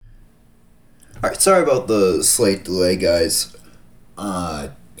Alright, sorry about the slight delay, guys. Uh,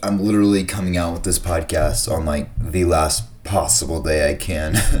 I'm literally coming out with this podcast on like the last possible day I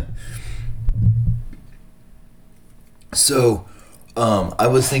can. so, I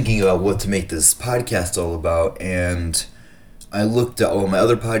was thinking about what to make this podcast all about, and I looked at all my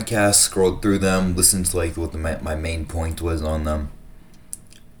other podcasts, scrolled through them, listened to like what my main point was on them,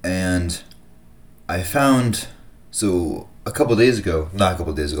 and I found a couple days ago, not a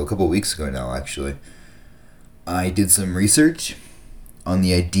couple days ago, a couple weeks ago now actually. I did some research on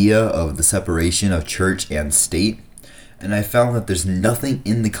the idea of the separation of church and state, and I found that there's nothing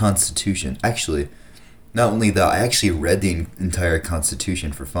in the Constitution. Actually, not only that, I actually read the entire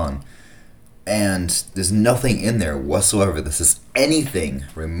Constitution for fun, and there's nothing in there whatsoever that says anything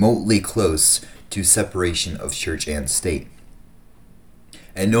remotely close to separation of church and state.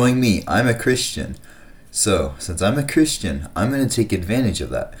 And knowing me, I'm a Christian. So, since I'm a Christian, I'm going to take advantage of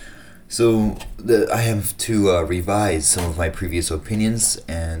that. So, I have to revise some of my previous opinions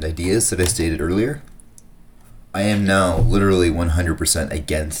and ideas that I stated earlier. I am now literally 100%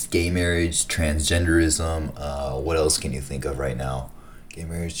 against gay marriage, transgenderism. What else can you think of right now? Gay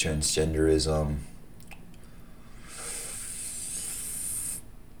marriage, transgenderism.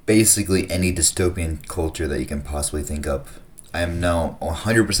 Basically, any dystopian culture that you can possibly think of. I am now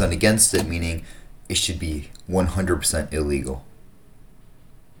 100% against it, meaning it should be 100% illegal.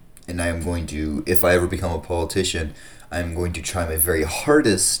 And I am going to, if I ever become a politician, I am going to try my very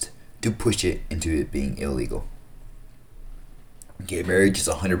hardest to push it into it being illegal. Gay marriage is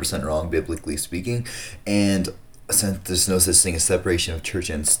 100% wrong, biblically speaking, and since there's no such thing as separation of church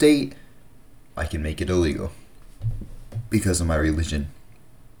and state, I can make it illegal because of my religion.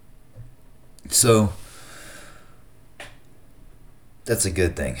 So, that's a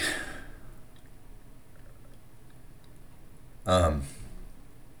good thing.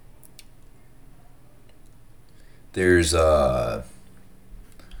 There's kind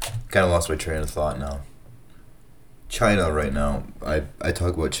of lost my train of thought now. China right now, I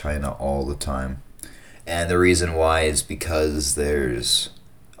talk about China all the time, and the reason why is because there's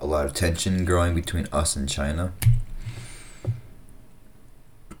a lot of tension growing between us and China.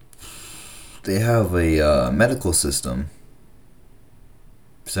 They have a medical system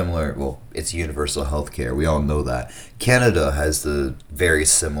similar, well, it's universal healthcare. We all know that. Canada has the very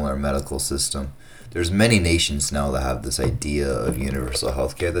similar medical system. There's many nations now that have this idea of universal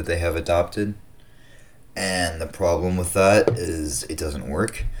healthcare that they have adopted. And the problem with that is it doesn't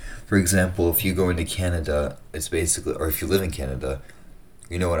work. For example, if you go into Canada, it's basically, or if you live in Canada,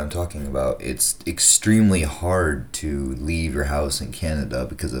 you know what I'm talking about. It's extremely hard to leave your house in Canada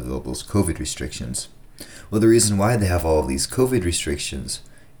because of all those COVID restrictions. Well, the reason why they have all of these COVID restrictions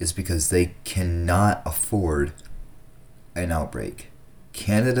is because they cannot afford an outbreak.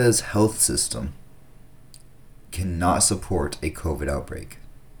 Canada's health system cannot support a COVID outbreak.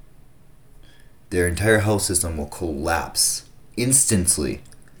 Their entire health system will collapse instantly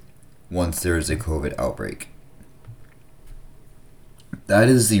once there is a COVID outbreak. That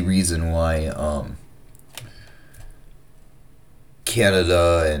is the reason why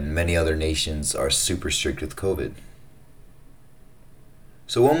Canada and many other nations are super strict with COVID.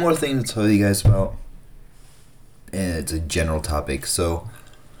 So one more thing to tell you guys about, and it's a general topic. So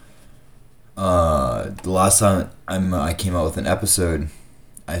the last time I came out with an episode,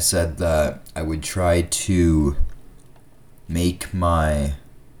 I said that I would try to make my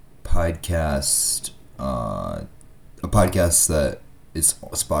podcast a podcast that is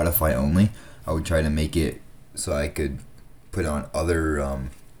Spotify only. I would try to make it so I could put on other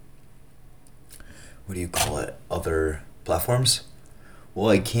other platforms. Well,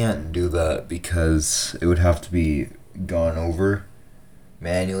 I can't do that because it would have to be gone over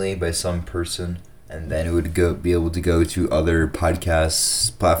manually by some person, and then it would be able to go to other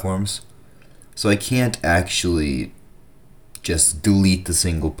podcast platforms. So I can't actually just delete the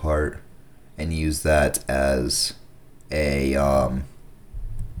single part and use that as a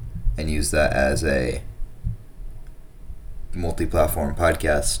multi-platform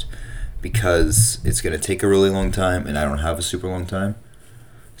podcast, because it's going to take a really long time and I don't have a super long time.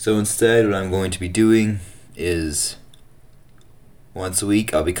 So instead, what I'm going to be doing is once a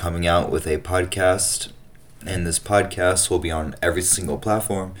week I'll be coming out with a podcast, and this podcast will be on every single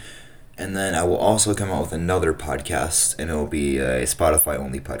platform. And then I will also come out with another podcast, and it will be a Spotify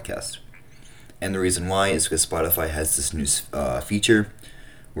only podcast. And the reason why is because Spotify has this new feature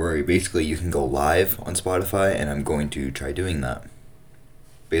where basically you can go live on Spotify, and I'm going to try doing that.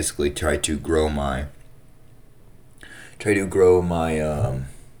 Basically try to grow my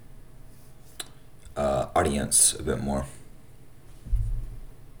audience a bit more.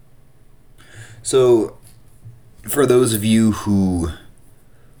 So, for those of you who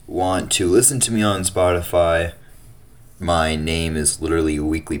want to listen to me on Spotify, my name is literally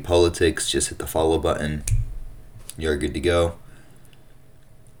Weekly Politics. Just hit the follow button. You're good to go.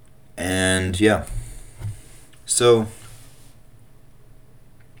 And yeah. So,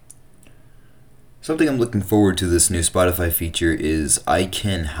 something I'm looking forward to this new Spotify feature is I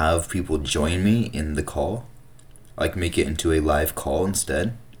can have people join me in the call. I can make it into a live call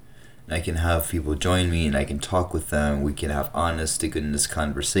instead. And I can have people join me and I can talk with them. We can have honest to goodness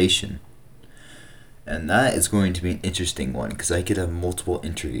conversation. And that is going to be an interesting one because I could have multiple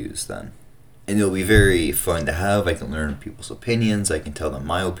interviews then. And it'll be very fun to have. I can learn people's opinions. I can tell them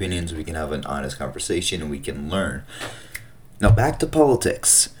my opinions. We can have an honest conversation and we can learn. Now back to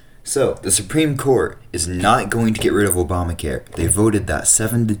politics. So, the Supreme Court is not going to get rid of Obamacare. They voted that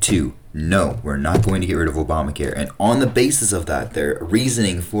 7-2. No, we're not going to get rid of Obamacare. And on the basis of that, their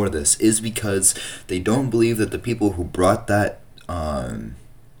reasoning for this is because they don't believe that the people who brought that, man,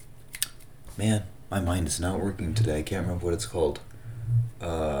 my mind is not working today. I can't remember what it's called.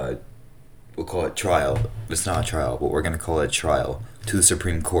 We'll call it trial. It's not a trial, but we're going to call it trial to the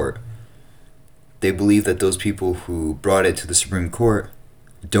Supreme Court. They believe that those people who brought it to the Supreme Court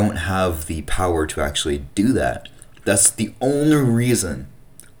don't have the power to actually do that. That's the only reason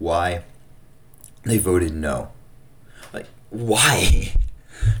why they voted no. Like, why?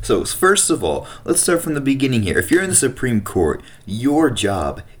 So, first of all, let's start from the beginning here. If you're in the Supreme Court, your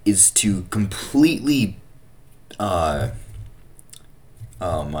job is to completely, oh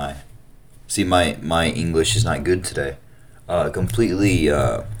my. See, my English is not good today. Completely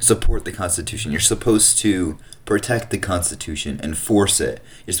support the Constitution. You're supposed to protect the Constitution, enforce it.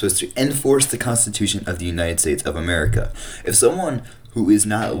 You're supposed to enforce the Constitution of the United States of America. If someone who is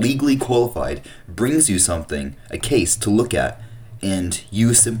not legally qualified brings you something, a case to look at, and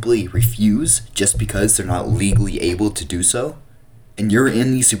you simply refuse just because they're not legally able to do so, and you're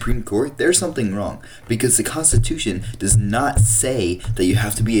in the Supreme Court, there's something wrong. Because the Constitution does not say that you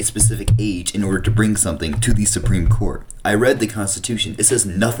have to be a specific age in order to bring something to the Supreme Court. I read the Constitution. It says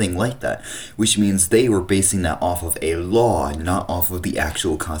nothing like that, which means they were basing that off of a law, not off of the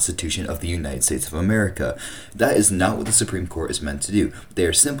actual Constitution of the United States of America. That is not what the Supreme Court is meant to do. They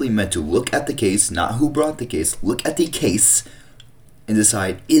are simply meant to look at the case, not who brought the case, look at the case and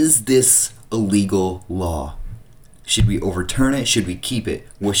decide, is this a legal law? Should we overturn it? Should we keep it?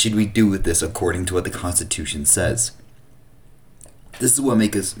 What should we do with this according to what the Constitution says? This is what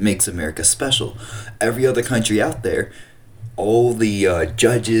makes America special. Every other country out there, all the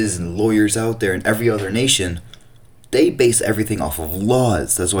judges and lawyers out there in every other nation, they base everything off of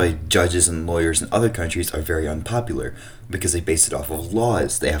laws. That's why judges and lawyers in other countries are very unpopular, because they base it off of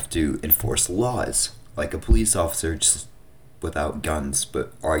laws. They have to enforce laws, like a police officer, just without guns,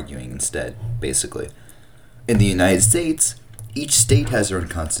 but arguing instead, basically. In the United States, each state has their own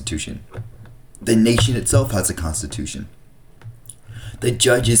constitution. The nation itself has a constitution. The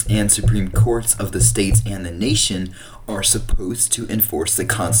judges and Supreme Courts of the states and the nation are supposed to enforce the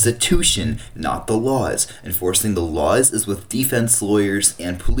Constitution, not the laws. Enforcing the laws is with defense lawyers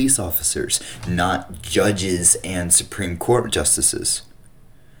and police officers, not judges and Supreme Court justices.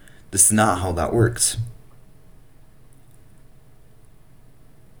 This is not how that works.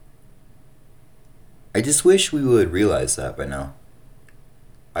 I just wish we would realize that by now.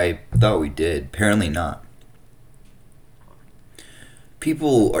 I thought we did. Apparently not.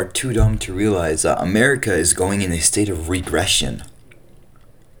 People are too dumb to realize that America is going in a state of regression.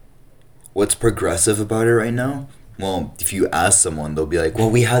 What's progressive about it right now? Well, if you ask someone, they'll be like,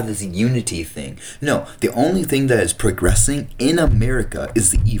 well, we have this unity thing. No, the only thing that is progressing in America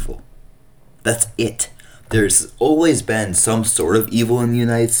is the evil. That's it. There's always been some sort of evil in the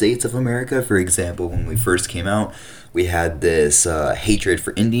United States of America. For example, when we first came out, we had this hatred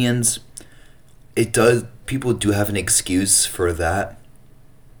for Indians. People do have an excuse for that.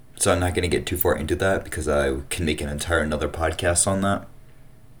 So I'm not going to get too far into that because I can make another podcast on that.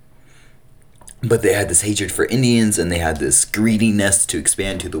 But they had this hatred for Indians and they had this greediness to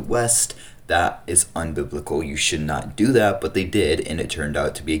expand to the West. That is unbiblical. You should not do that, but they did, and it turned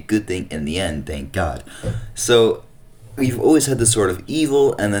out to be a good thing in the end, thank God. So, we've always had this sort of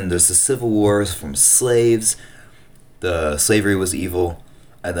evil, and then there's the Civil Wars from slaves. The slavery was evil,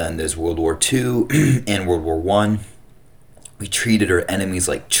 and then there's World War II and World War I. We treated our enemies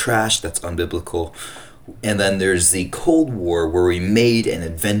like trash, that's unbiblical. And then there's the Cold War, where we made and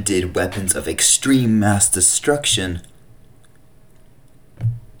invented weapons of extreme mass destruction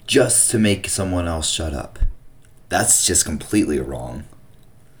just to make someone else shut up. That's just completely wrong.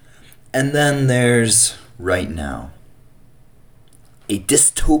 And then there's right now a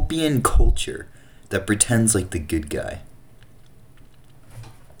dystopian culture that pretends like the good guy.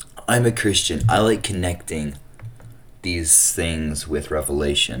 I'm a Christian. I like connecting these things with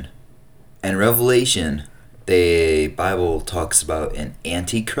Revelation. And Revelation, the Bible talks about an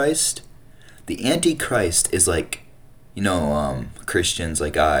antichrist. The antichrist is like, Christians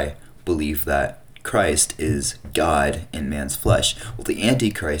like I believe that Christ is God in man's flesh. Well, the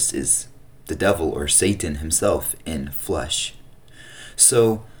antichrist is the devil or Satan himself in flesh.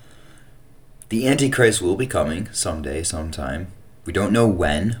 So the antichrist will be coming someday, sometime. We don't know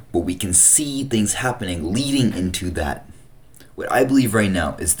when, but we can see things happening leading into that. What I believe right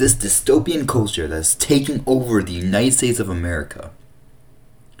now is this dystopian culture that's taking over the United States of America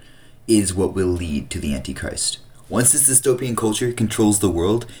is what will lead to the Antichrist. Once this dystopian culture controls the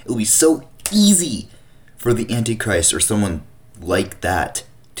world, it'll be so easy for the Antichrist or someone like that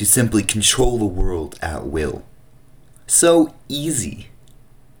to simply control the world at will. So easy.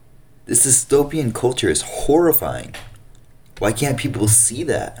 This dystopian culture is horrifying. Why can't people see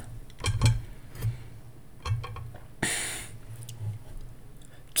that?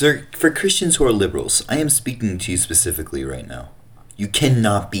 For Christians who are liberals, I am speaking to you specifically right now. You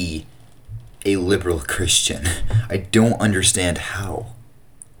cannot be a liberal Christian. I don't understand how.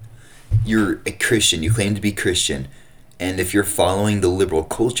 You're a Christian, you claim to be Christian, and if you're following the liberal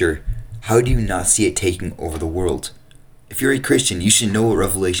culture, how do you not see it taking over the world? If you're a Christian, you should know what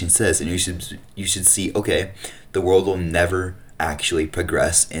Revelation says, and you should see, okay, the world will never actually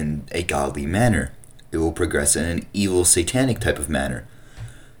progress in a godly manner. It will progress in an evil, satanic type of manner.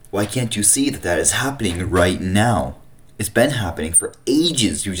 Why can't you see that is happening right now? It's been happening for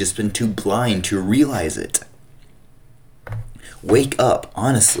ages. You've just been too blind to realize it. Wake up,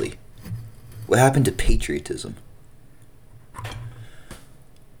 honestly. What happened to patriotism?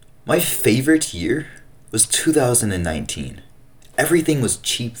 My favorite year was 2019. Everything was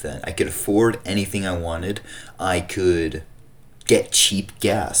cheap then. I could afford anything I wanted. I could get cheap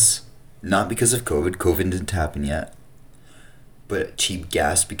gas. Not because of COVID. COVID didn't happen yet. But cheap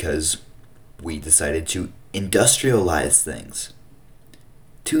gas because we decided to industrialize things.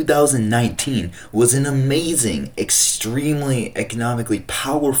 2019 was an amazing, extremely economically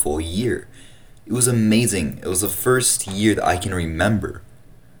powerful year. It was amazing. It was the first year that I can remember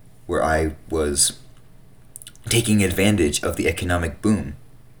where I was taking advantage of the economic boom.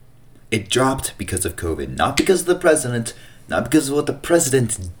 It dropped because of COVID, not because of the president, not because of what the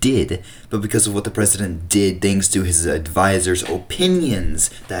president did, but because of what the president did thanks to his advisors' opinions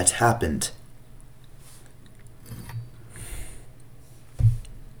that happened.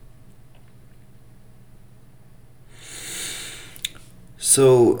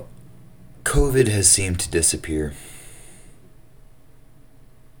 So, COVID has seemed to disappear.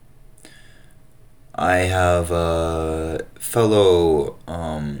 I have a fellow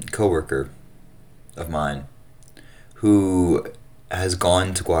coworker of mine who has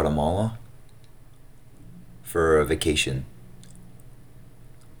gone to Guatemala for a vacation,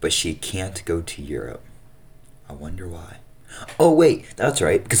 but she can't go to Europe. I wonder why. Oh wait, that's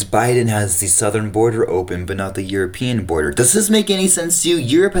right, because Biden has the southern border open but not the European border. Does this make any sense to you?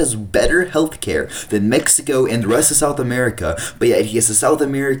 Europe has better healthcare than Mexico and the rest of South America, but yet he has the South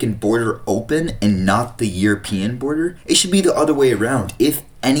American border open and not the European border? It should be the other way around, if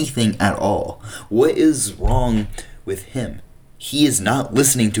anything at all. What is wrong with him? He is not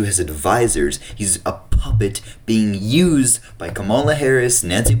listening to his advisors. He's a puppet being used by Kamala Harris,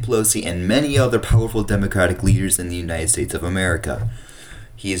 Nancy Pelosi, and many other powerful Democratic leaders in the United States of America.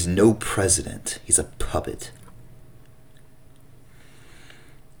 He is no president. He's a puppet.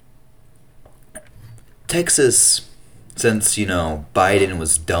 Texas, since, Biden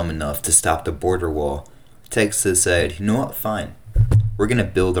was dumb enough to stop the border wall, Texas said, you know what, fine. We're going to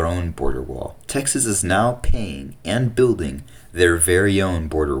build our own border wall. Texas is now paying and building their very own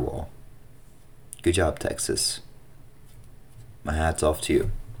border wall. Good job, Texas. My hat's off to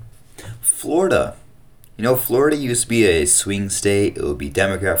you. Florida. Florida used to be a swing state. It would be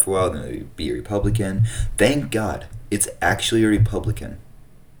Democrat for a while, then it would be a Republican. Thank God, it's actually a Republican.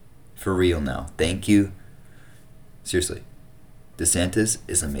 For real now. Thank you. Seriously. DeSantis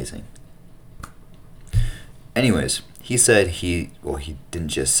is amazing. Anyways, he said he didn't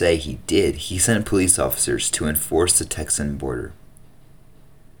just say, he did. He sent police officers to enforce the Texan border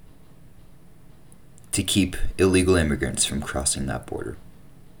to keep illegal immigrants from crossing that border.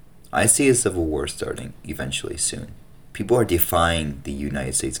 I see a civil war starting eventually soon. People are defying the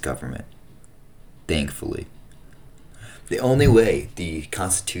United States government. Thankfully. The only way the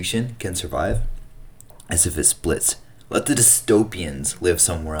Constitution can survive is if it splits. Let the dystopians live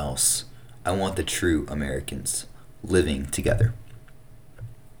somewhere else. I want the true Americans living together.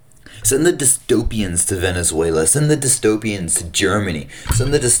 Send the dystopians to Venezuela. Send the dystopians to Germany.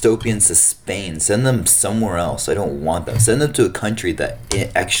 Send the dystopians to Spain. Send them somewhere else. I don't want them. Send them to a country that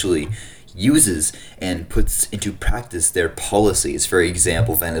it actually uses and puts into practice their policies. For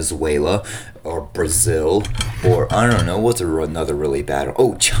example, Venezuela or Brazil, or I don't know, what's another really bad?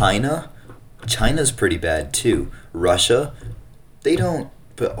 Oh, China? China's pretty bad too. Russia? They don't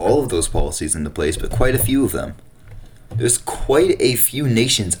put all of those policies into place, but quite a few of them. There's quite a few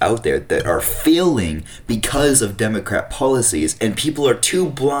nations out there that are failing because of Democrat policies, and people are too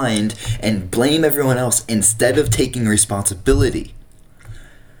blind and blame everyone else instead of taking responsibility.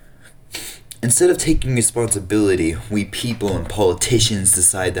 Instead of taking responsibility, we people and politicians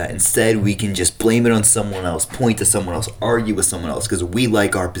decide that instead we can just blame it on someone else, point to someone else, argue with someone else, because we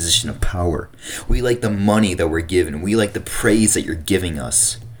like our position of power. We like the money that we're given. We like the praise that you're giving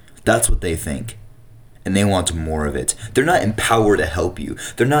us. That's what they think. And they want more of it. They're not empowered to help you.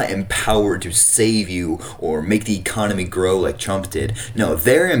 They're not empowered to save you or make the economy grow like Trump did. No,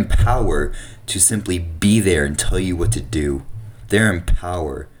 they're empowered to simply be there and tell you what to do. They're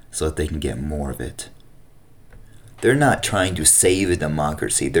empowered so that they can get more of it. They're not trying to save a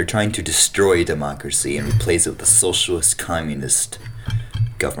democracy. They're trying to destroy democracy and replace it with a socialist, communist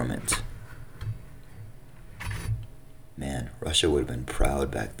government. Man, Russia would have been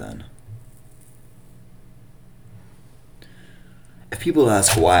proud back then. If people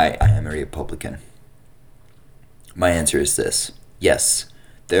ask why I am a Republican, my answer is this. Yes,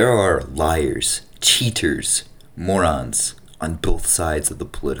 there are liars, cheaters, morons on both sides of the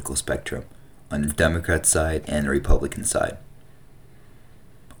political spectrum, on the Democrat side and the Republican side.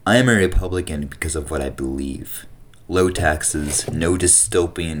 I am a Republican because of what I believe. Low taxes, no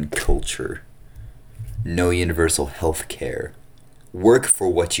dystopian culture, no universal health care. Work for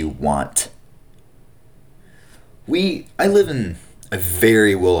what you want. I live in a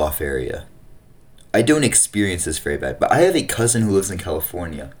very well-off area. I don't experience this very bad, but I have a cousin who lives in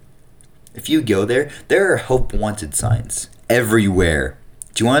California. If you go there are help wanted signs everywhere.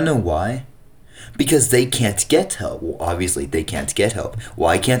 Do you want to know why? Because they can't get help. Well, obviously they can't get help.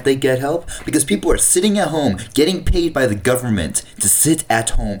 Why can't they get help? Because people are sitting at home, getting paid by the government to sit at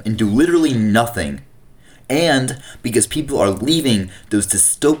home and do literally nothing. And because people are leaving those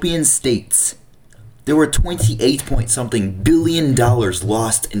dystopian states. There were 28-point-something billion dollars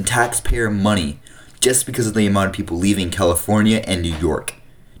lost in taxpayer money just because of the amount of people leaving California and New York.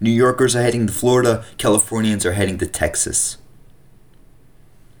 New Yorkers are heading to Florida, Californians are heading to Texas.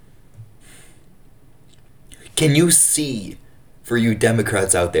 Can you see, for you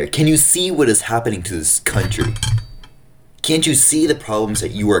Democrats out there, can you see what is happening to this country? Can't you see the problems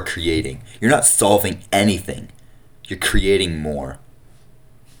that you are creating? You're not solving anything. You're creating more.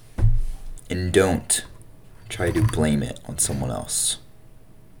 And don't try to blame it on someone else.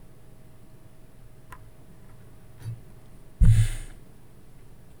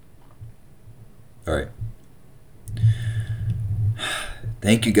 Alright.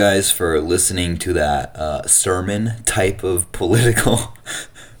 Thank you guys for listening to that sermon type of political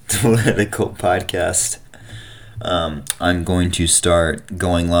podcast. I'm going to start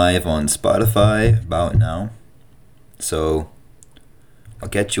going live on Spotify about now. So I'll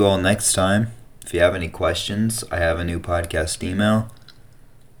catch you all next time. If you have any questions, I have a new podcast email.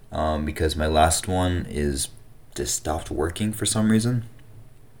 Because my last one just stopped working for some reason.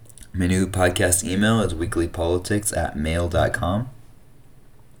 My new podcast email is weeklypolitics@mail.com.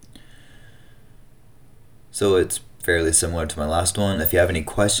 So it's fairly similar to my last one. If you have any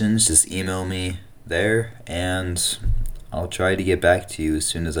questions, just email me there, and I'll try to get back to you as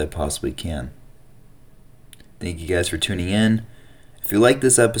soon as I possibly can. Thank you guys for tuning in. If you like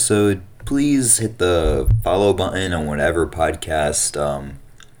this episode, please hit the follow button on whatever podcast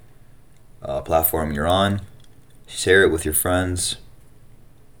platform you're on. Share it with your friends.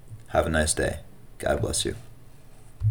 Have a nice day. God bless you.